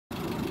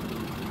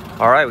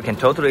Alright, we can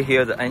totally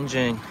hear the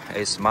engine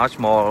is much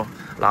more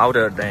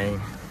louder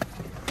than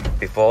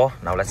before.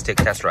 Now let's take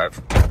a test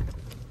drive.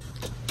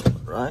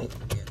 Right,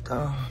 get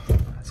down.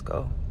 Let's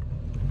go.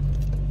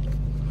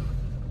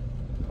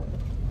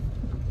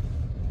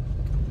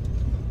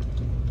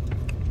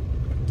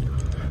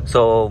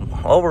 So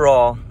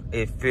overall,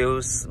 it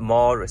feels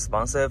more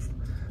responsive.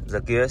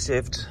 The gear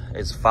shift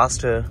is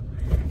faster,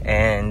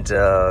 and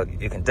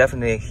you can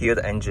definitely hear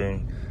the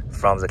engine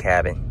from the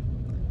cabin.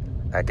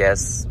 I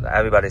guess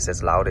everybody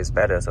says loud is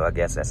better, so I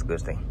guess that's a good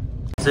thing.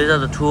 These are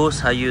the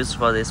tools I used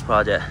for this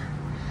project.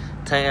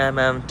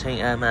 10mm,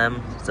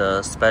 10mm,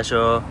 the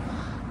special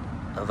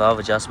valve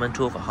adjustment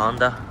tool for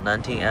Honda.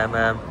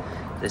 19mm,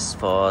 this is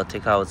for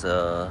take out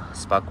the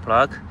spark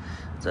plug.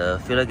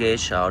 The filler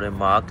gauge already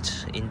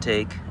marked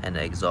intake and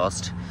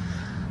exhaust.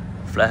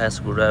 Flathead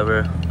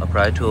screwdriver, a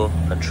pry tool,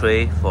 a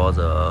tray for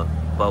the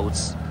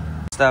bolts.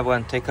 Step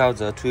 1, take out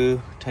the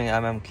two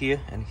 10mm here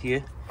and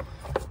here.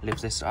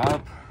 Lift this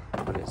up,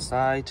 put it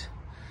aside.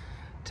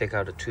 Take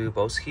out the two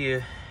bolts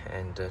here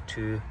and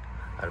two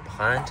at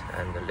behind,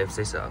 and lift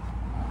this up.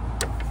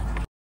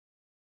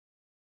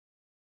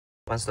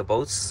 Once the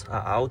bolts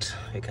are out,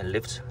 you can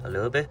lift a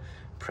little bit,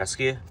 press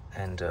here,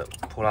 and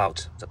pull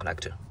out the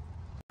connector.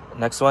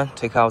 Next one,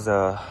 take out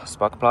the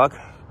spark plug.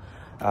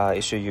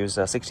 It should use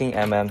a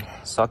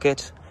 16mm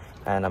socket,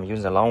 and I'm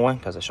using the long one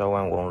because the short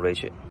one won't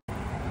reach it.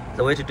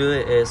 The way to do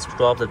it is to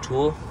drop the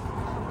tool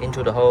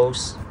into the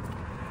holes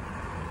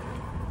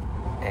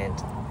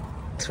and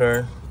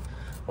turn.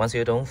 Once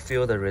you don't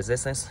feel the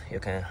resistance, you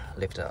can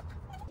lift up.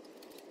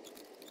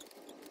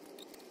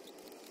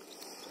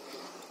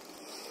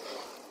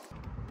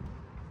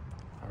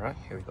 Alright,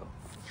 here we go.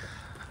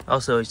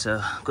 Also, it's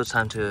a good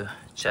time to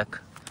check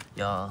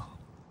your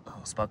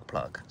spark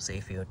plug, see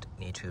if you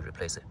need to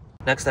replace it.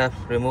 Next step,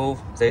 remove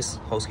this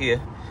hose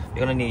here.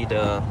 You're gonna need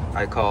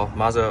I call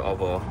mother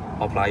of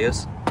all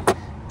pliers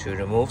to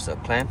remove the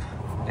clamp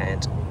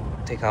and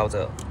take out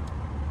the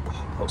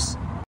hose.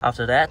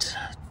 After that,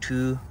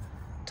 two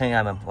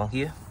 10mm, one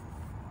here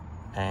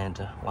and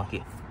one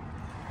here.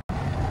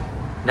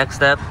 Next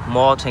step,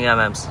 more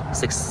 10mm,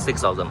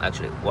 six of them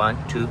actually.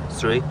 1, 2,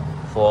 3,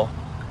 4,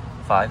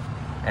 5,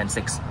 and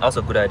 6.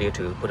 Also, good idea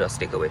to put a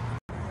sticker with.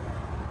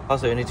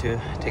 Also, you need to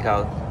take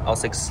out all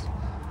 6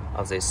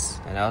 of this,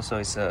 and also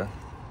it's a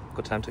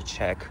good time to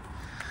check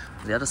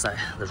the other side,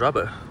 the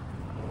rubber.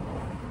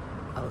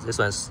 Oh, this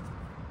one's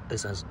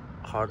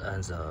hard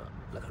and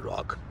like a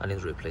rock. I need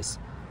to replace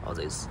all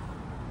this.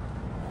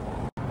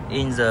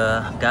 In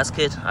the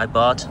gasket I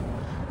bought,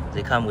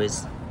 they come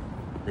with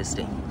this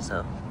thing,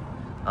 so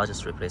I'll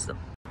just replace them.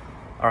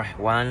 Alright,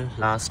 one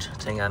last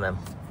 10mm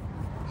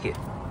here.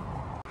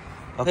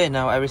 Okay,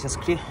 now everything's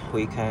clear.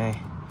 We can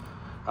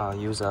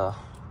use a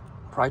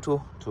pry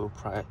tool to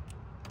pry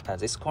at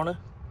this corner.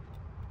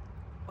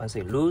 Once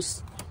it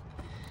loose,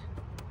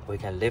 we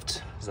can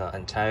lift the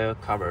entire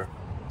cover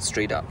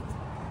straight up.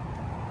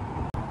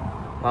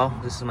 Well,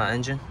 this is my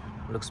engine.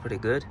 Looks pretty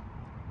good.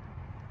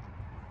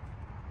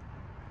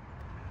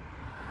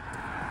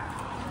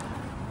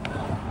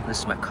 This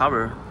is my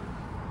cover.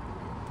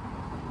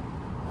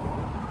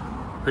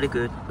 Pretty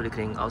good, pretty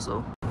clean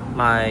also.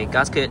 My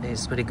gasket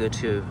is pretty good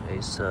too.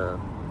 It's oh,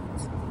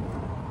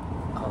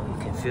 you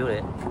can feel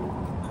it.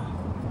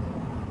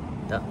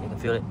 Yeah, you can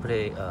feel it,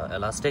 pretty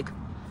elastic.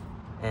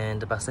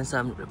 But since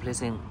I'm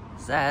replacing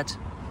that,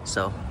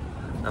 so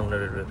I'm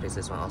gonna replace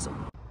this one also.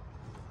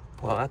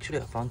 Well, actually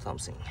I found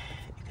something.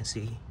 You can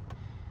see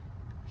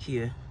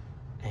here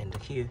and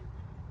here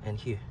and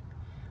here.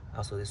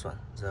 Also this one,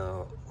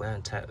 the wear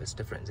and tear is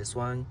different. This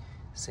one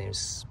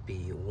seems to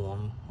be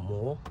worn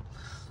more.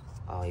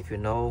 If you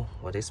know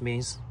what this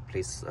means,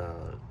 please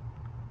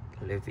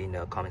leave in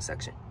the comment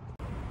section.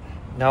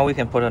 Now we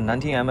can put a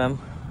 19mm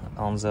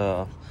on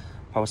the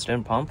power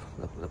steering pump,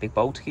 the big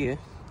bolt here,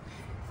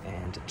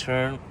 and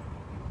turn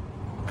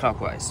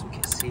clockwise. You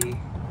can see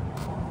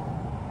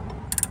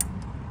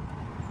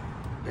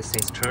this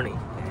thing's turning,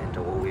 and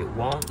what we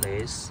want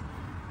is,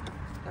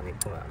 let me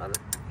put another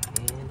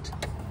hand.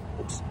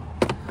 Oops.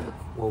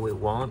 What we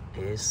want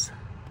is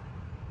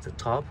the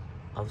top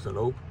of the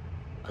lobe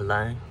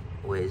align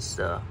with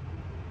the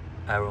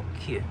arrow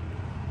here.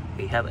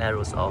 We have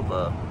arrows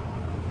of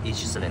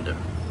each cylinder.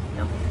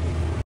 Yep.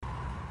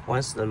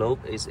 Once the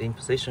lobe is in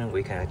position,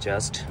 we can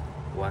adjust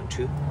 1,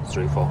 2,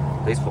 3,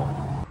 4. This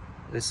 4.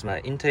 This is my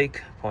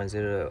intake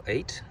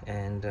 0.08,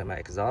 and my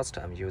exhaust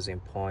I'm using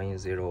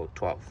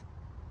 0.012.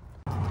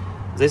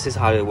 This is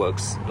how it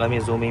works. Let me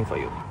zoom in for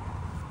you.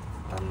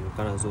 I'm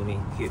gonna zoom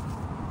in here.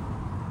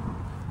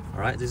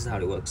 Alright, this is how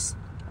it works.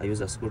 I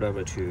use a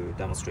screwdriver to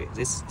demonstrate.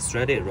 This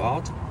threaded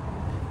rod,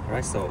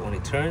 alright, so when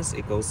it turns,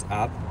 it goes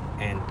up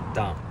and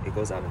down. It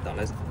goes up and down.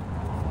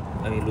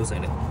 Let me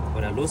loosen it.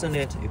 When I loosen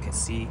it, you can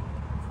see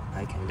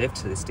I can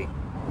lift this thing.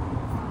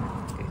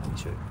 Okay, let me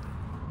show you.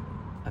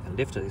 I can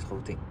lift this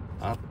whole thing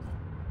up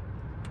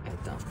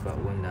and down. But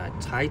when I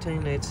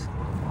tighten it,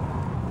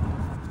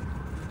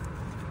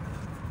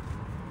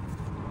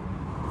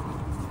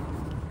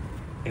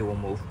 it will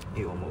move.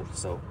 It will move.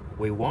 So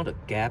we want a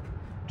gap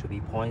to be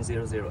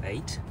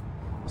 0.008.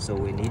 So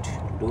we need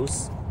to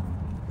loose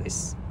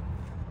this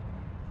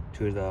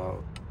to the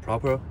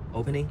proper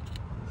opening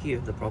here,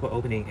 the proper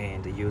opening,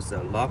 and use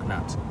the lock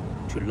nut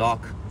to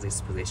lock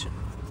this position.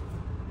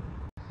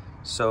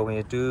 So when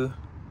you do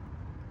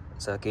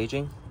the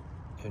gauging,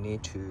 you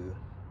need to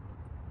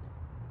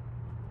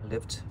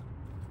lift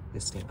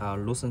this thing,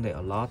 loosen it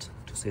a lot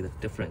to see the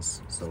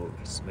difference. So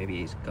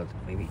maybe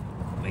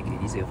make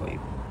it easier for you.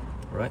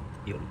 All right,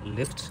 you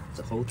lift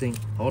the whole thing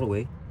all the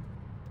way,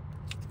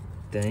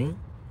 then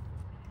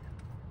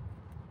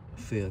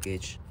fill your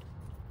gauge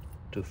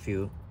to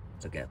fill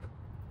the gap.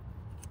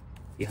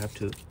 You have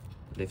to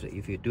lift it.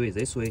 If you do it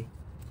this way,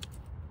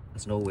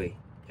 there's no way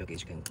your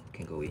gauge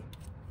can go in.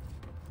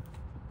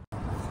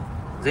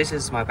 This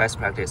is my best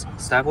practice.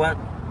 Step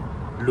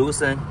 1,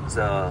 loosen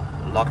the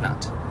lock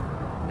nut.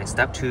 And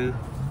step 2,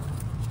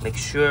 make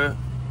sure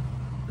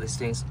these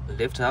things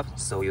lift up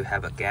so you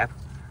have a gap.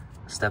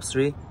 Step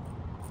 3,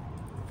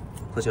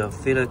 put your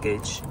feeler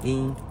gauge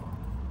in.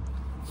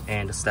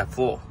 And step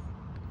 4,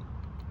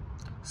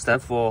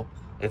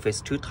 if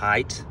it's too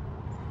tight,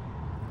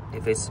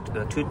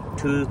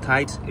 too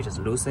tight, you just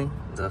loosen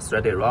the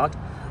threaded rod.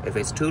 If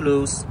it's too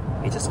loose,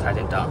 you just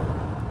tighten down.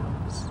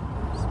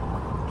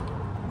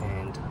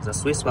 And the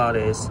sweet spot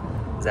is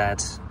that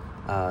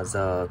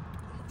the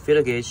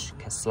feeler gauge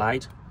can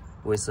slide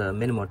with a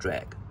minimal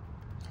drag.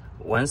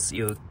 Once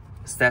you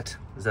set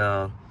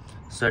the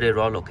threaded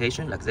rod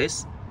location like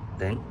this,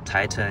 then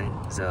tighten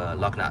the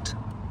lock nut.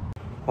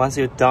 Once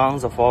you've done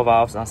the 4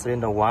 valves on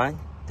cylinder 1,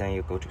 then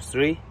you go to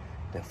 3,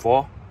 then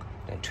 4,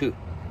 then 2.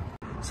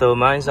 So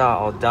mine are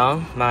all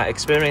done. My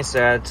experience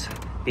that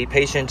be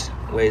patient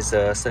with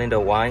cylinder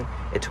 1.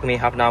 It took me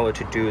half an hour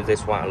to do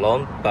this one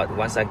alone, but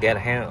once I get a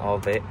hang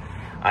of it,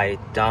 I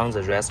done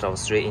the rest of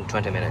 3 in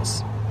 20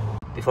 minutes.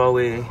 Before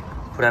we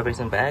put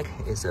everything back,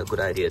 it's a good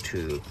idea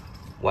to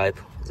wipe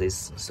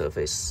this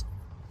surface.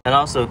 And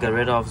also get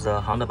rid of the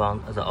Honda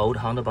bond, the old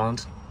Honda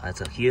bond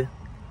at here,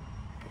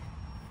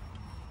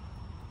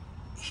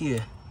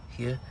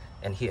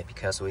 and here,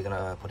 because we're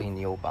gonna put in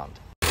new bond.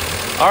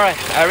 Alright,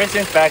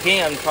 everything's back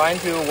in. I'm trying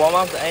to warm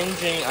up the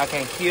engine. I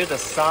can hear the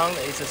sound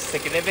is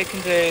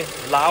significantly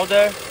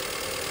louder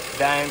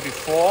than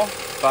before,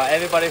 but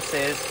everybody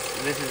says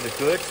this is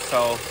good,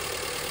 so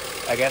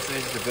I guess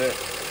this is good.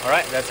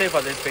 Alright, that's it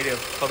for this video.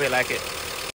 Hope you like it.